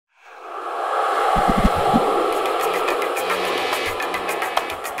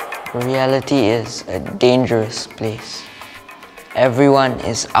Reality is a dangerous place. Everyone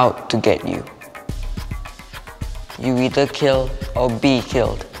is out to get you. You either kill or be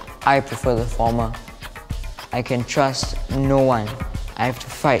killed. I prefer the former. I can trust no one. I have to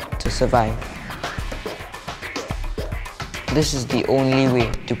fight to survive. This is the only way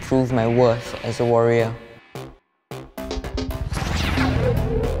to prove my worth as a warrior.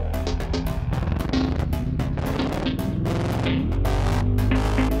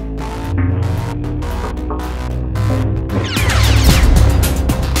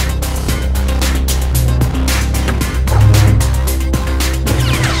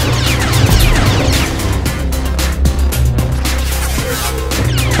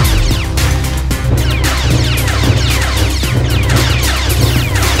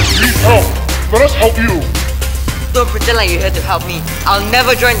 Let us help you! Don't pretend like you're here to help me. I'll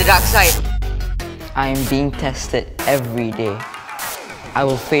never join the dark side. I am being tested every day. I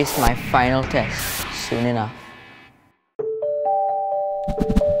will face my final test soon enough.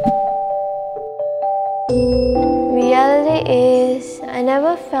 Reality is, I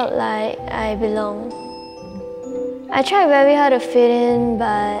never felt like I belonged. I tried very hard to fit in,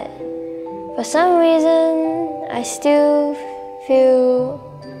 but for some reason, I still feel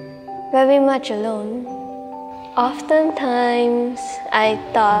very much alone. Oftentimes, I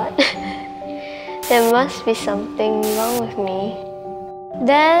thought there must be something wrong with me.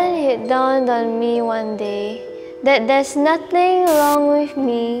 Then it dawned on me one day that there's nothing wrong with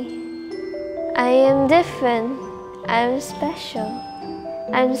me. I am different, I'm special,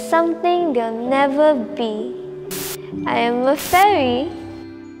 I'm something they'll never be. I am a fairy.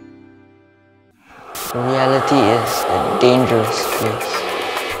 Reality is a dangerous place.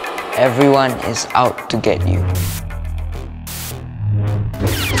 Everyone is out to get you.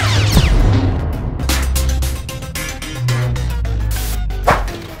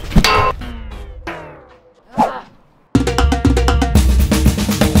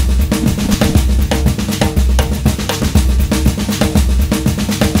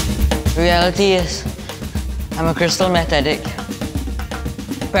 Reality is, I'm a crystal meth addict.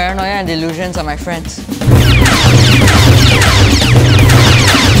 Paranoia and delusions are my friends.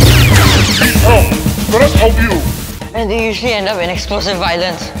 Let us help you! And they usually end up in explosive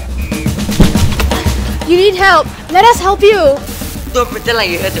violence. You need help. Let us help you. Don't pretend like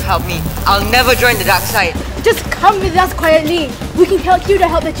you're here to help me. I'll never join the dark side. Just come with us quietly. We can help you the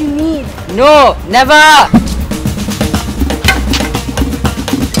help that you need. No, never!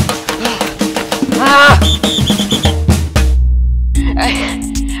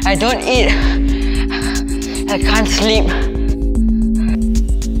 I don't eat. I can't sleep.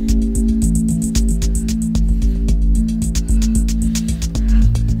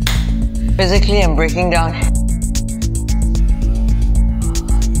 Physically, I'm breaking down.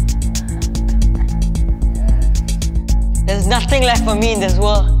 There's nothing left for me in this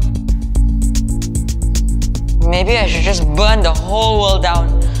world. Maybe I should just burn the whole world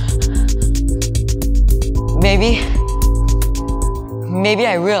down. Maybe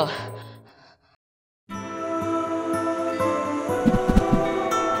I will.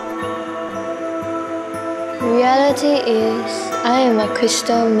 Reality is, I am a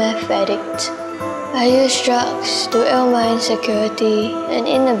crystal meth addict. I use drugs to ill my insecurity and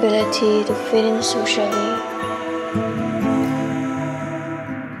inability to fit in socially.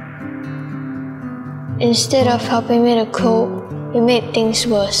 Instead of helping me to cope, it made things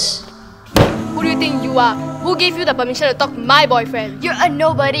worse. Who do you think you are? Who gave you the permission to talk to my boyfriend? You're a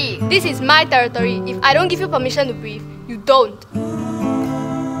nobody. This is my territory. If I don't give you permission to breathe, you don't.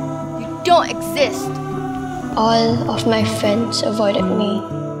 You don't exist. All of my friends avoided me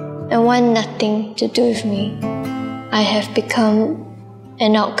and want nothing to do with me. I have become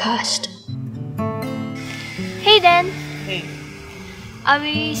an outcast. Hey Dan! Hey, Are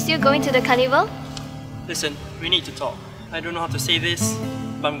we still going to the carnival? listen, we need to talk. I don't know how to say this,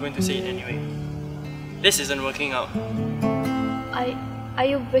 but I'm going to say it anyway. This isn't working out. Are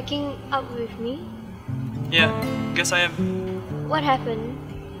you breaking up with me? Yeah, guess I am. What happened?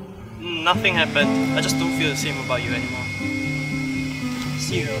 Nothing happened. I just don't feel the same about you anymore.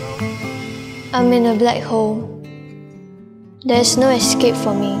 See you around. I'm in a black hole. There's no escape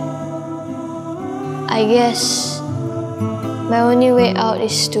for me. I guess my only way out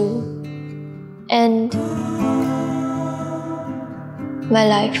is to end my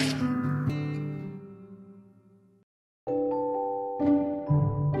life.